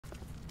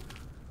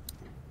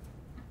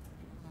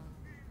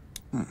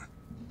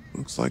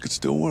Looks like it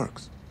still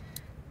works.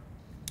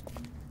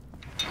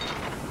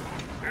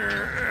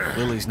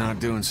 Lily's not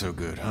doing so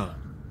good, huh?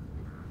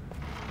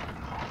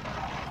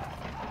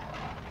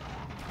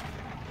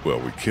 Well,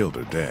 we killed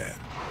her dad.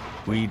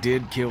 We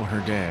did kill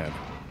her dad.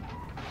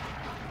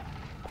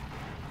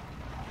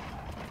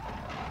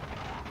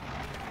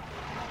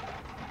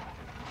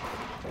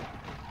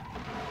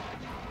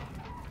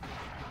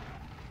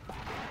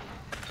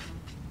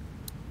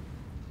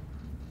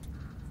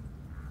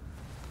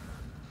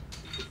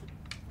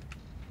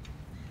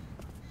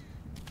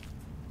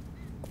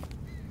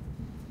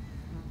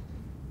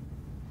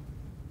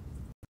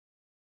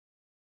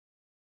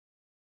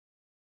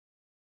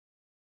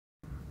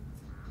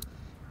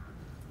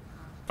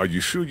 Are you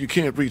sure you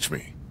can't reach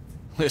me?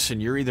 Listen,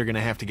 you're either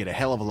gonna have to get a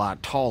hell of a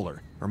lot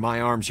taller, or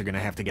my arms are gonna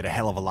have to get a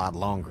hell of a lot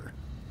longer.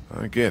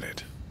 I get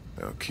it.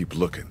 I'll keep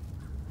looking.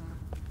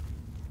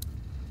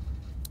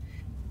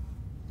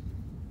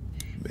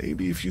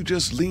 Maybe if you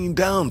just lean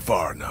down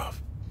far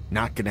enough.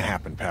 Not gonna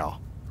happen,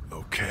 pal.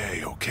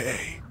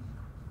 Okay.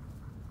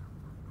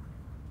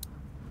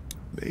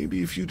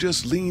 Maybe if you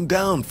just lean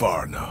down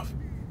far enough.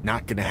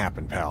 Not gonna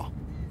happen, pal.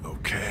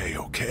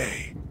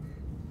 Okay.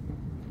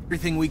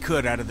 Everything we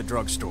could out of the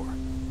drugstore.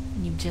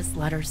 You just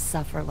let her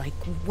suffer like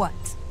what?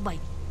 Like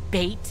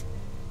bait?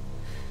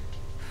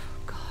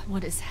 God,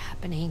 what is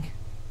happening?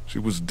 She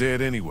was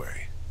dead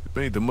anyway. It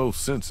made the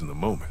most sense in the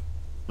moment.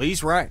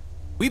 Lee's right.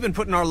 We've been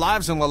putting our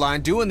lives on the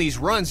line doing these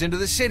runs into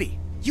the city.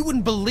 You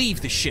wouldn't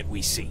believe the shit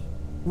we see.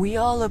 We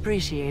all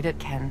appreciate it,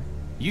 Ken.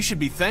 You should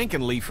be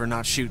thanking Lee for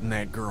not shooting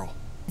that girl.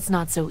 It's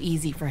not so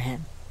easy for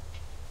him.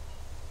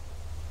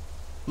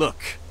 Look,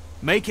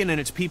 Macon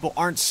and its people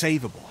aren't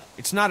savable.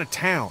 It's not a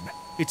town.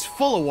 It's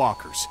full of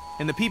walkers,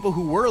 and the people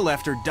who were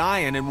left are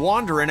dying and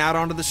wandering out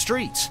onto the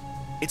streets.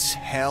 It's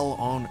hell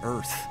on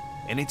earth,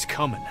 and it's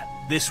coming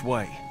this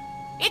way.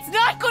 It's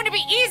not going to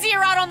be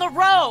easier out on the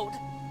road!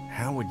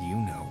 How would you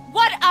know?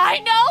 What I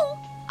know?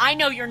 I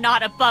know you're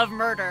not above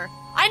murder.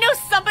 I know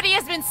somebody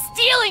has been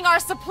stealing our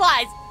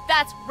supplies.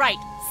 That's right,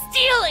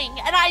 stealing!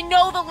 And I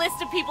know the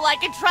list of people I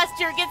can trust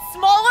here gets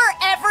smaller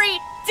every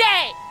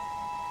day!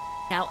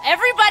 Now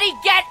everybody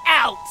get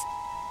out!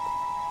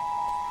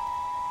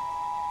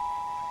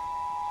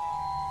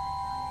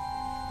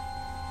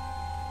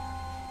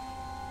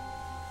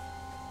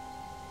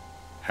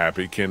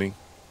 Happy, Kenny?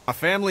 My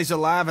family's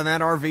alive and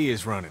that RV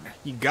is running.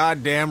 You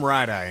goddamn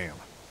right I am.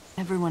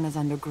 Everyone is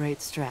under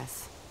great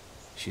stress.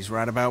 She's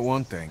right about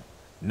one thing.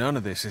 None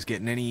of this is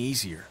getting any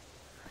easier.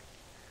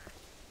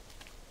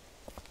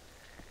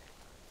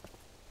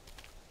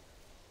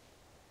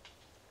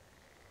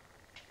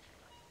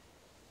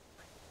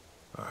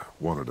 I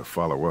wanted to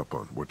follow up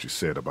on what you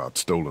said about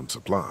stolen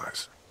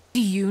supplies.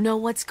 Do you know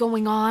what's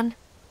going on?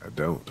 I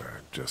don't.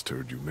 I just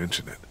heard you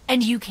mention it.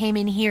 And you came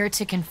in here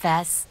to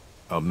confess?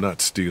 I'm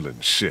not stealing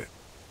shit.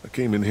 I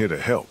came in here to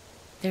help.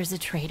 There's a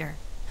traitor.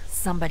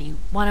 Somebody,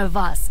 one of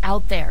us,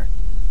 out there.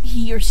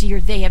 He or she or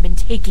they have been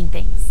taking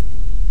things.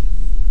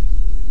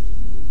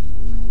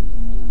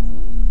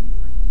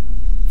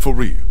 For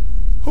real?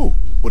 Who?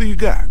 What do you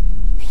got?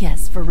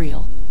 Yes, for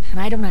real. And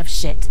I don't have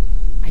shit.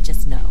 I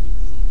just know.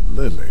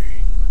 Lily.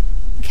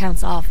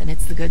 Counts off and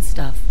it's the good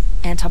stuff.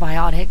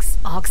 Antibiotics,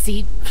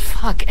 oxy,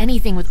 fuck,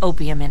 anything with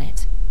opium in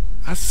it.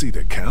 I see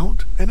the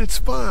count, and it's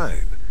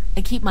fine.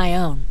 I keep my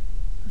own.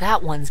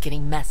 That one's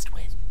getting messed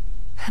with.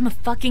 I'm a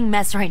fucking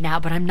mess right now,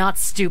 but I'm not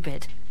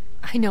stupid.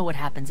 I know what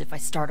happens if I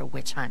start a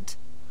witch hunt.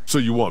 So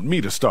you want me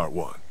to start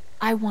one?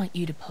 I want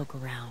you to poke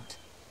around.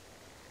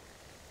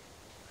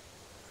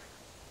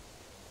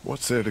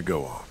 What's there to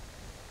go on?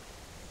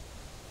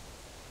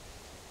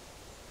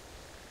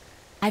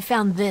 I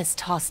found this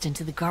tossed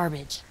into the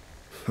garbage.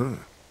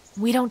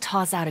 We don't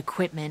toss out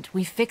equipment,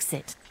 we fix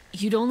it.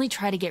 You'd only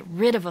try to get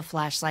rid of a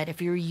flashlight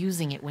if you were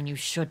using it when you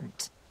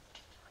shouldn't.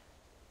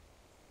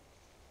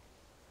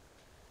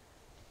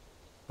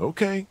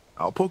 Okay,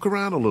 I'll poke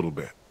around a little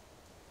bit.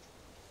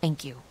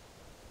 Thank you.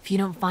 If you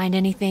don't find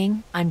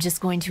anything, I'm just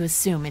going to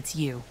assume it's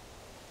you.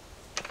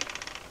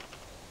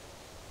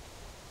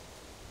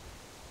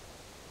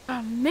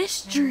 A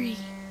mystery.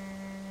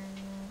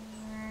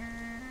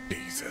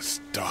 Jesus,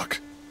 Doc.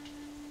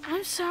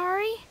 I'm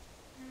sorry.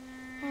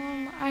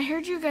 I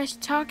heard you guys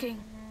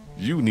talking.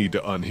 You need to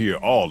unhear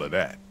all of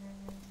that.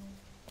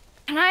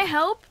 Can I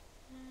help?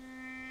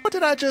 What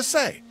did I just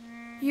say?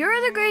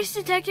 You're the Grace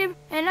Detective,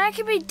 and I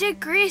can be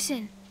Dick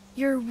Grayson,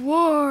 your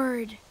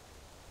ward.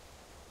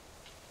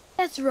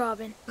 That's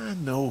Robin. I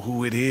know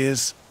who it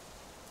is.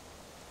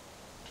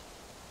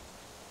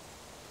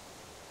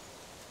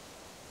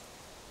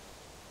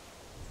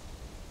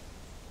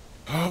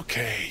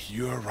 Okay,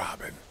 you're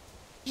Robin.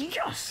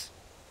 Yes.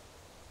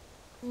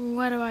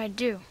 What do I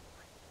do?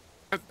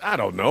 I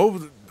don't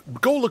know.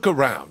 Go look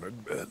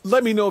around.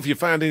 Let me know if you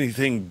find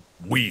anything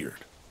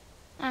weird.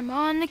 I'm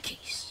on the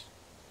case.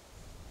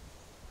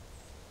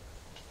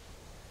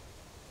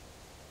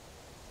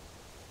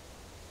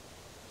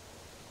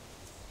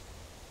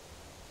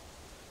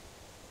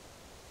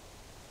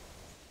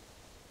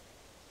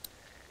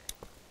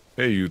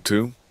 Hey, you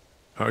two.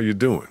 How you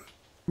doing?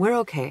 We're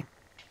okay.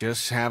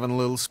 Just having a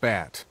little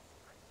spat.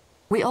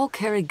 We all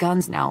carry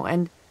guns now,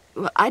 and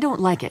I don't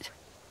like it.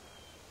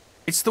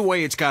 It's the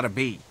way it's gotta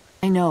be.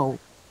 I know,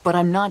 but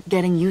I'm not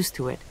getting used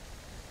to it.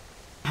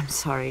 I'm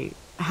sorry.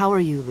 How are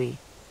you, Lee?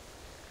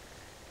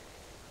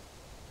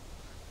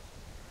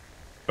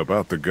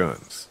 About the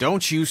guns.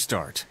 Don't you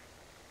start.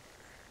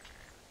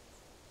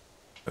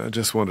 I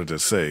just wanted to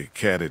say,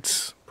 Kat,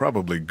 it's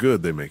probably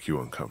good they make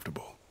you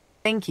uncomfortable.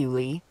 Thank you,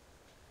 Lee.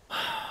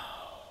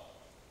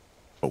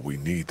 But we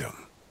need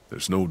them.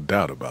 There's no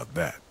doubt about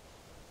that.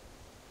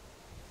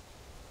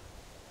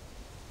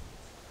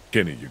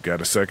 Kenny, you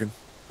got a second?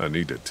 I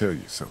need to tell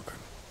you something.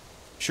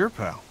 Sure,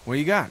 pal. What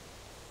you got?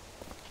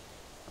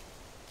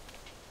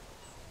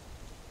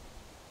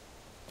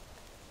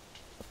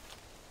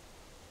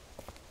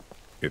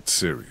 It's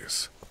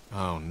serious.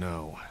 Oh,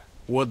 no.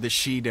 What'd the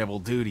she-devil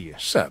do to you?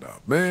 Shut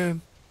up,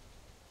 man.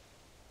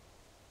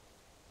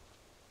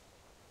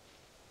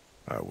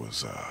 I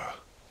was,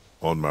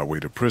 on my way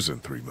to prison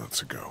 3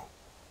 months ago.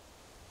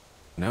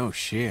 No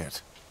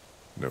shit.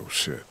 No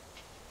shit.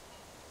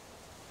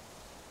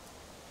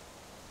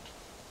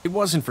 It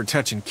wasn't for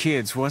touching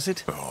kids, was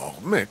it? Oh,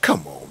 man,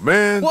 come on,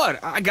 man.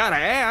 What? I gotta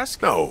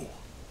ask. No.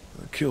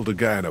 I killed a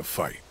guy in a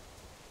fight.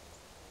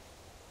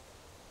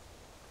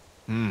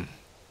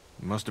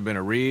 Must have been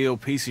a real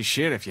piece of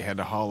shit if you had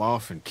to haul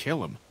off and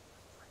kill him.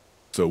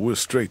 So we're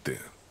straight then.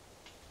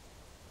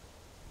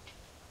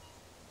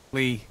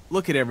 Lee,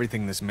 look at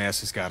everything this mess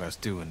has got us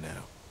doing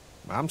now.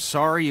 I'm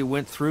sorry you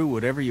went through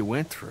whatever you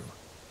went through.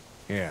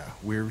 Yeah,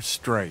 we're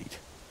straight.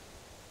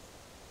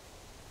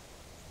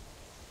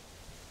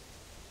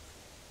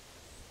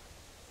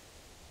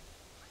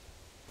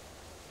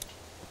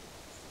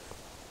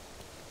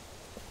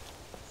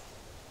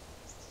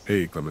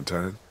 Hey,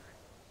 Clementine.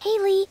 Hey,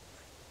 Lee.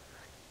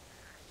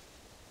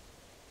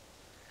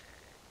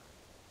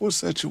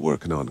 What's that you're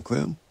working on,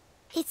 Clem?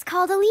 It's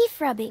called a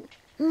leaf rubbing.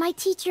 My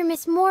teacher,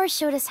 Miss Moore,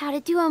 showed us how to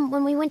do them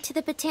when we went to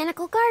the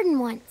botanical garden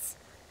once.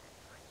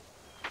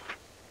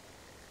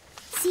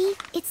 See?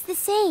 It's the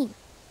same.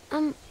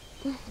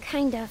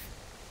 Kind of.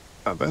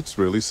 Oh, that's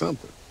really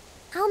something.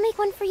 I'll make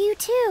one for you,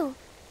 too.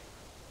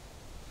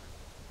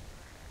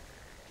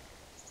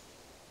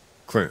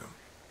 Clem,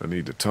 I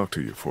need to talk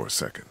to you for a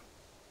second.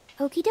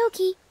 Okie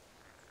dokie.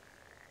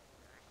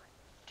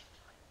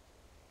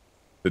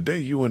 The day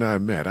you and I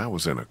met, I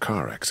was in a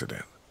car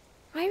accident.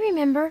 I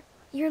remember.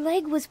 Your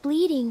leg was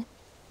bleeding.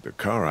 The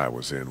car I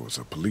was in was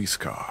a police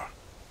car,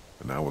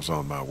 and I was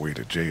on my way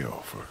to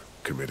jail for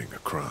committing a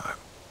crime.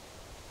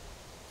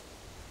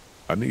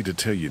 I need to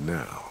tell you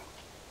now,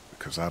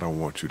 because I don't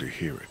want you to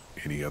hear it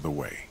any other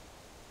way.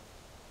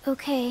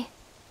 Okay.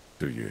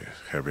 Do you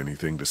have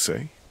anything to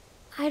say?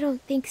 I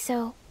don't think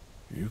so.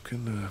 You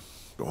can,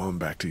 go on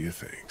back to your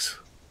things.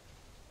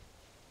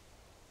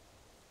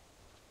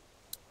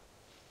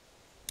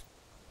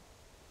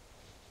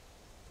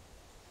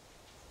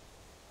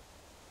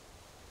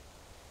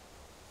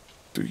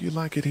 Do you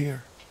like it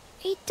here?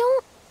 I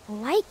don't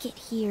like it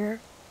here.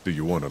 Do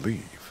you want to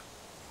leave?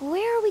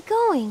 Where are we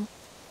going?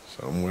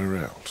 Somewhere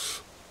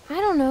else. I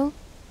don't know.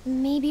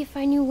 Maybe if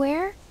I knew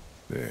where?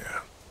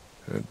 Yeah,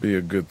 that'd be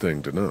a good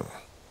thing to know.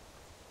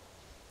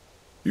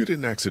 You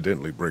didn't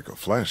accidentally break a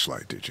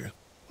flashlight, did you?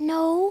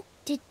 No.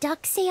 Did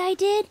Duck say I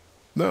did?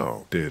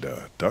 No. Did,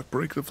 Duck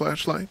break the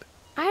flashlight?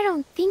 I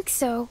don't think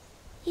so.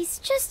 He's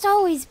just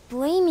always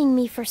blaming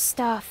me for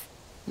stuff.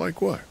 Like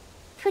what?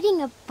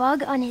 Putting a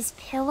bug on his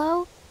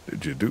pillow?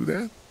 Did you do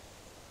that?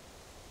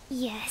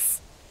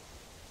 Yes.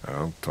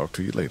 I'll talk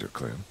to you later,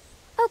 Clem.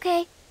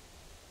 Okay.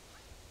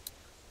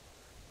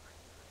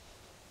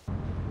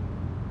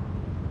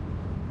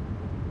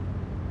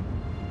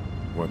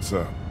 What's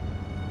up?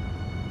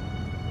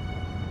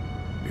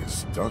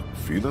 Is Duck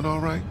feeling all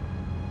right?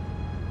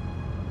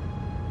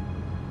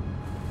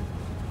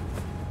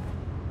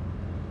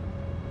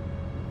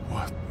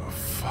 What the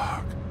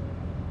fuck?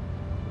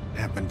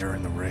 Happened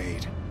during the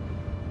raid.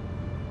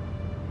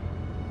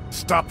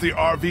 Stop the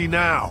RV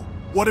now!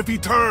 What if he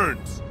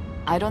turns?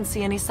 I don't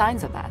see any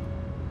signs of that.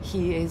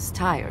 He is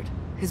tired.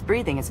 His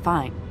breathing is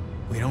fine.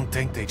 We don't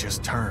think they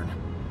just turn.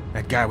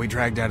 That guy we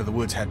dragged out of the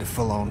woods had to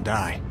full-on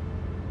die.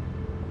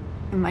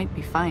 He might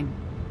be fine.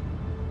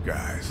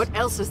 Guys. What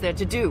else is there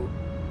to do?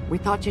 We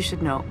thought you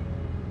should know.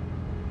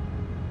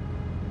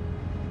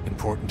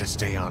 Important to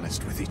stay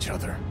honest with each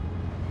other.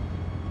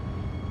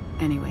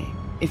 Anyway,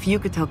 if you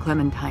could tell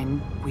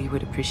Clementine, we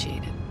would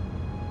appreciate it.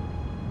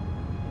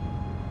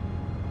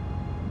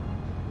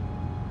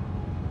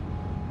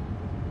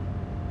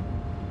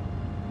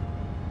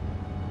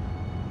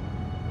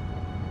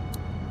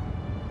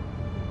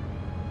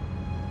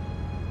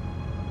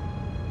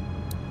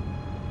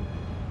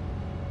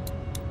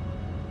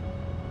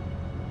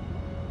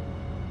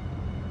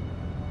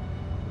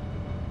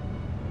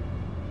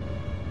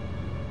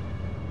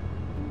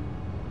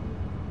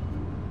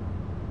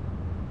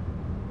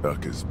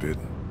 Duck is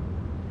bitten.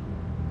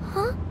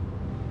 Huh?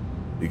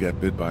 He got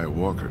bit by a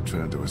walker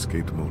trying to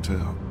escape the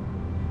motel.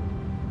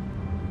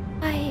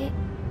 I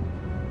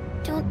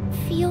don't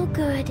feel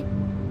good.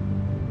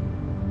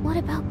 What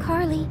about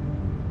Carly?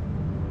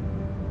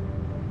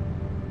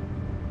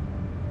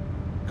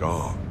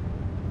 Gone,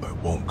 but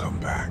won't come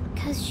back.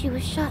 'Cause she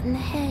was shot in the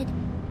head.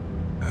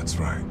 That's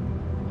right.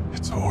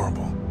 It's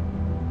horrible.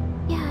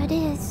 Yeah, it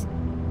is.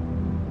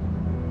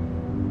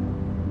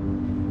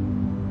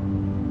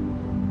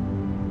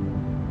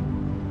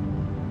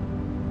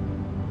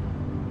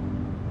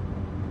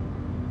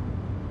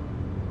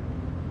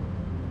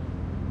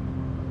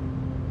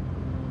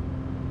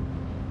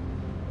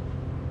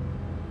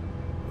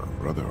 My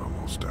brother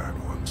almost died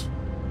once.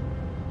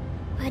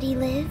 But he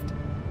lived?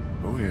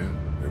 Oh yeah,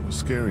 it was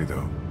scary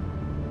though.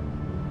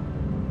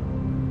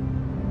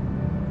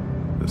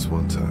 This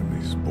one time,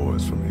 these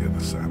boys from the other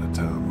side of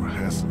town were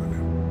hassling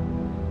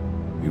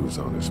him. He was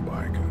on his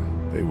bike,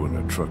 and they were in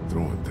a truck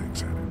throwing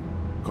things at him,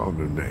 calling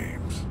their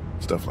names,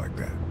 stuff like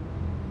that.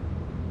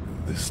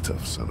 And this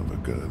tough son of a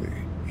gun,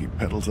 he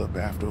pedals up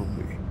after him,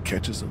 he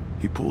catches him,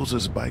 he pulls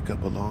his bike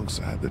up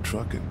alongside the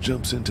truck and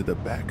jumps into the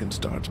back and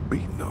starts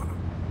beating on him.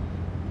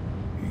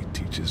 He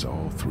teaches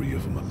all three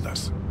of them a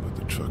lesson, but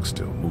the truck's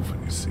still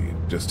moving, you see,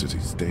 and just as he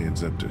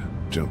stands up to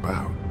jump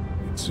out,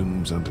 it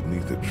zooms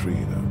underneath a tree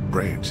and a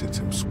branch hits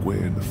him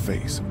square in the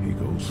face and he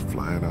goes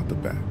flying out the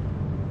back.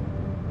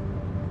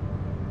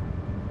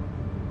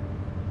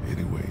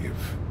 Anyway,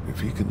 if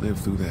he can live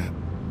through that,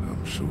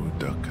 I'm sure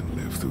Duck can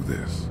live through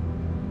this.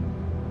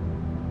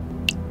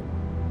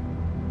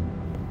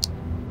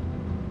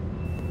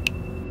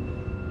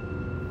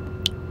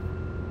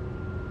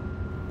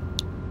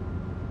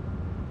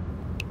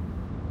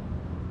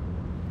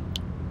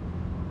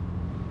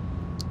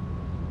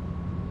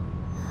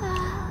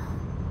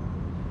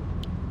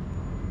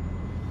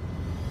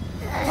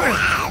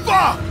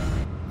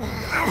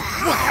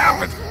 What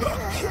happened?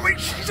 Holy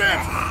shit!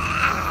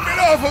 Get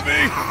off of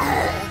me!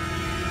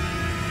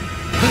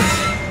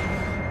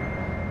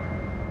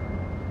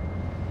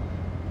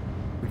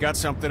 We got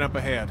something up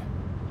ahead.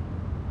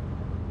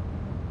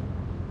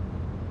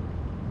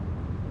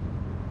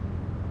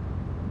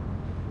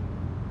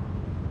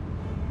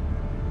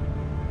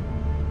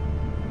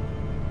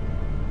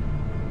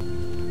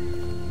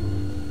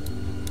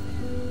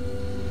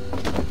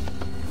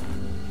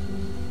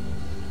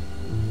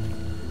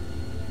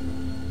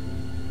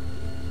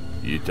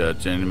 You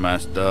touch any of my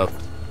stuff?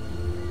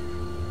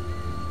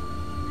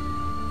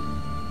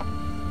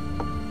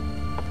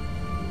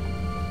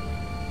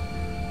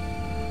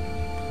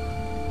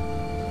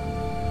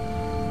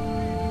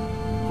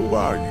 Who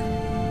are you?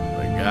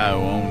 The guy who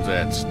owns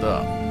that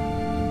stuff.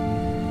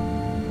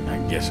 I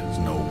guess it's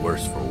no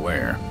worse for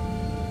wear.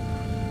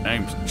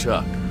 Name's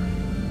Chuck.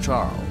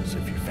 Charles,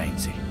 if you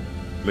fancy.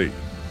 Lee.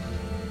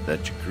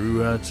 That your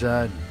crew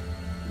outside?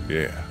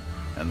 Yeah.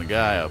 And the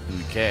guy up in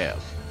the cab?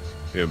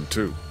 Him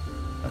too.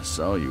 I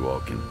saw you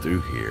walking through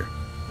here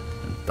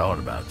and thought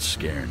about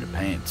scaring the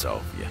pants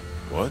off you.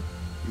 What?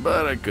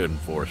 But I couldn't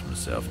force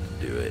myself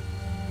to do it.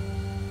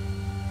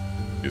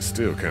 You're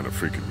still kind of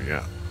freaking me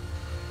out.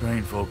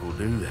 Trained folk will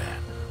do that.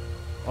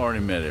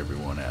 Already met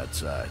everyone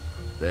outside.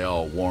 They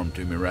all warmed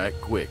to me right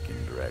quick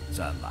in direct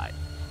sunlight.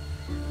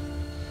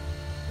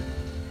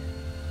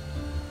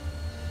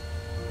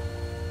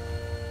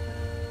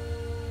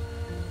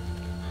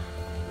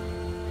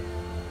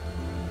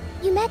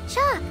 You met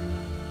Chuck.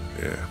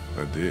 Yeah,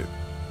 I did.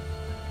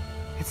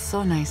 It's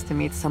so nice to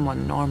meet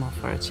someone normal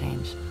for a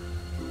change.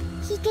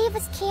 He gave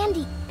us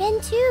candy. Ben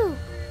too.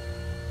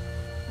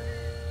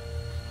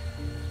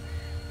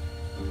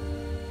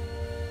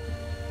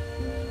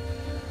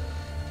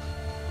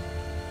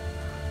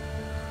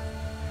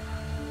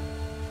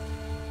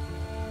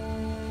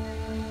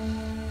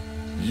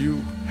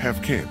 You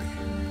have candy.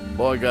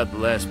 Boy got the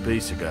last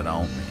piece I got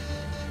on me.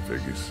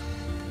 Figures.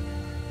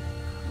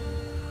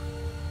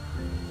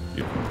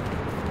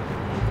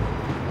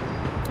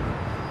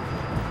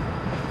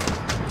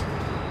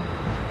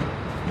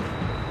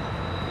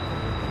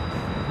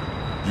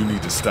 You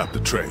need to stop the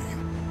train.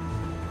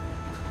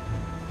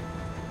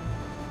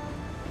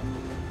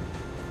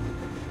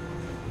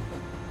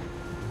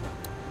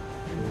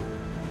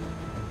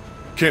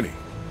 Kenny.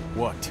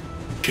 What?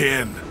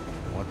 Ken.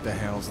 What the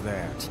hell's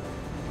that?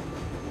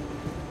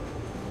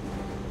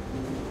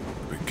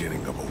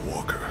 Beginning of a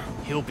walker.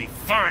 He'll be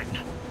fine.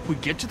 We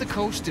get to the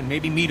coast and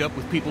maybe meet up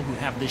with people who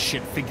have this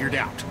shit figured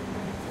out.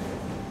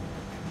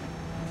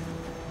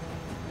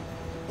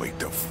 Wake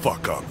the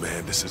fuck up,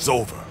 man. This is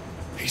over.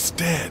 He's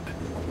dead.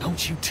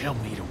 Don't you tell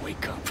me to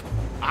wake up.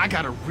 I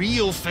got a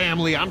real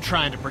family I'm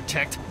trying to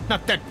protect,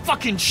 not that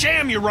fucking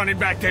sham you're running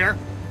back there.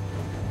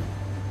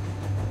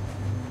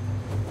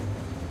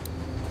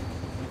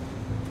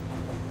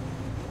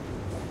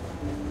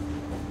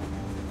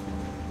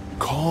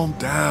 Calm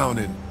down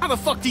and... How the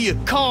fuck do you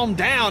calm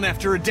down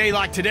after a day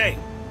like today?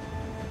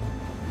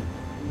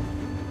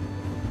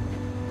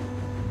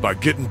 By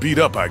getting beat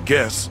up, I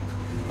guess.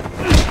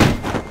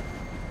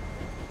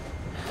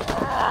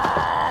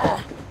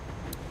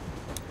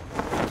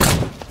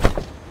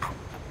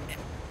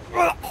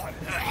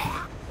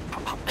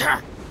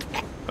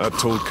 I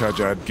told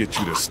Kaja I'd get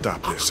you to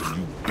stop this, and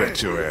you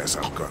bet your ass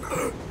I'm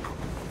gonna.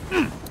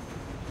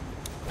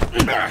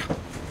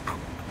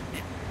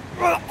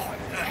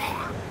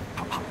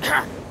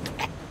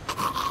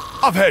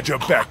 I've had your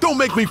back. Don't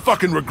make me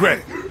fucking regret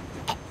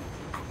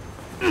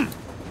it.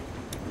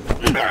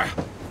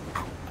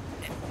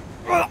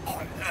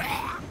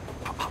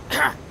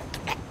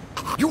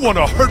 You want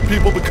to hurt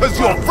people because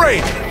you're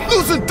afraid.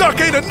 Losing Duck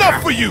ain't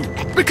enough for you.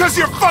 Because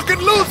you fucking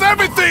lose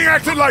everything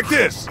acting like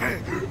this.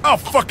 I'll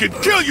fucking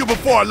kill you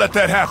before I let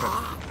that happen.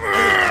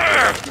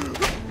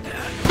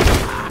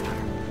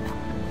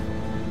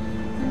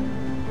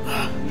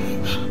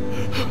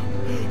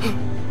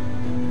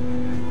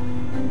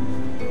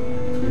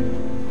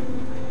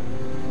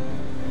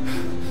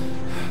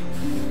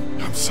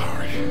 I'm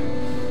sorry.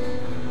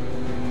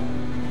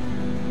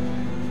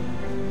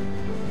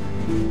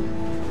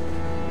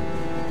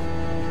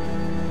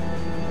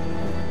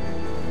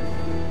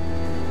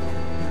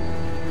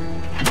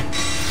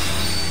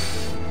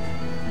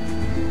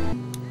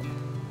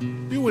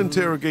 You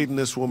interrogating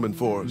this woman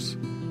for us?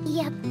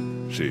 Yep,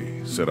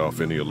 She set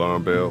off any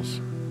alarm bells?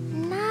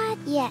 not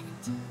yet.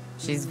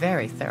 She's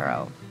very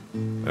thorough.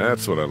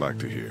 That's what I like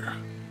to hear.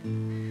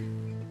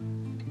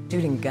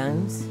 Shooting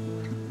guns?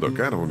 Look,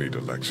 I don't need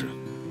a lecture.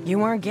 You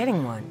weren't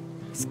getting one.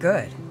 It's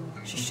good.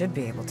 She should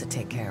be able to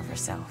take care of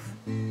herself.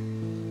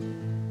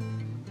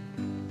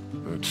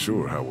 Not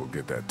sure how we'll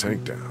get that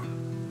tank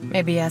down.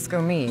 Maybe ask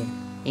Omid.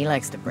 He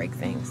likes to break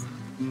things.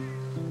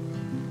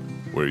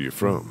 Where are you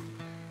from?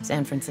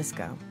 San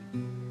Francisco.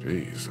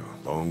 Jeez,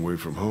 a long way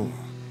from home.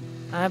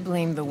 I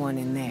blame the one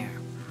in there.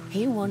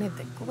 He wanted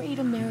the great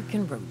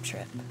American road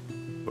trip.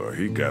 Well,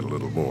 he got a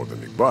little more than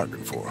he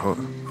bargained for, huh?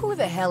 Who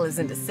the hell is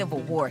into Civil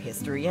War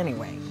history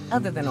anyway,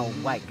 other than old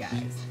white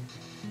guys?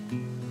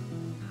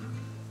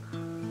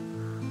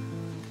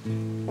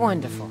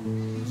 Wonderful.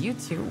 You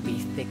two will be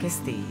thick as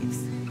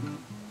thieves.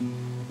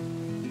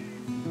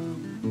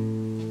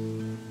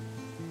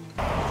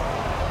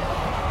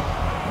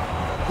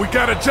 We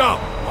gotta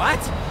jump! What?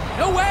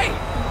 No way!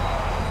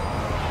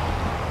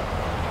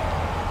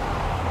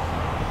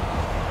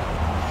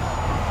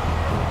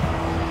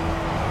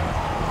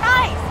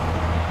 Guys!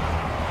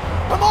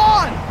 Come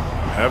on!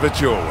 Have it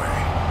your way.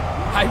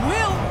 I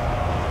will!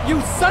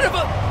 You son of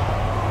a...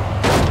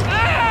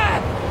 Ah!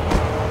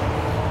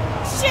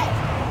 Shit!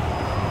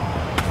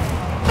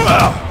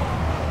 Ah!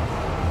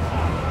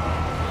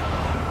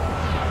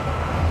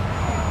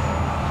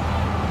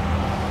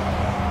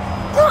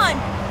 Run!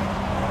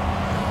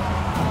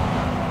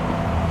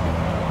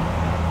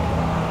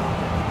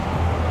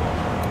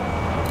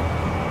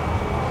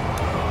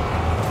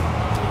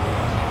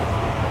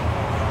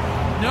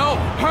 No,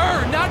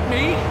 her, not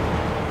me!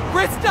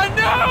 Krista,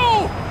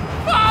 no!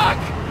 Fuck!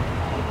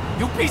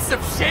 You piece of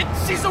shit!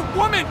 She's a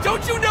woman,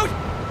 don't you know?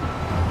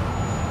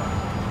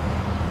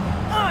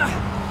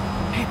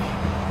 Baby,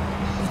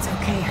 it's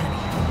okay,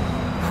 honey.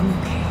 I'm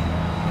okay.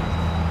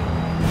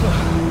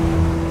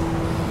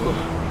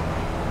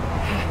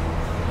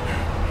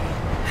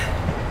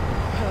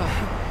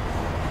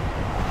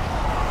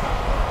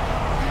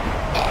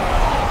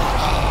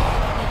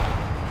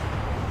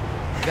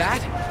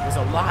 That was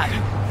a lot,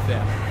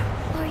 then.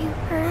 Are you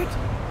hurt?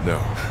 No,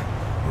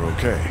 we're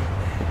okay.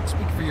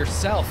 Speak for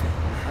yourself.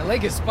 My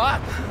leg is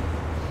spot.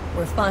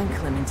 We're fine,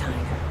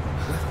 Clementine.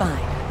 We're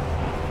fine.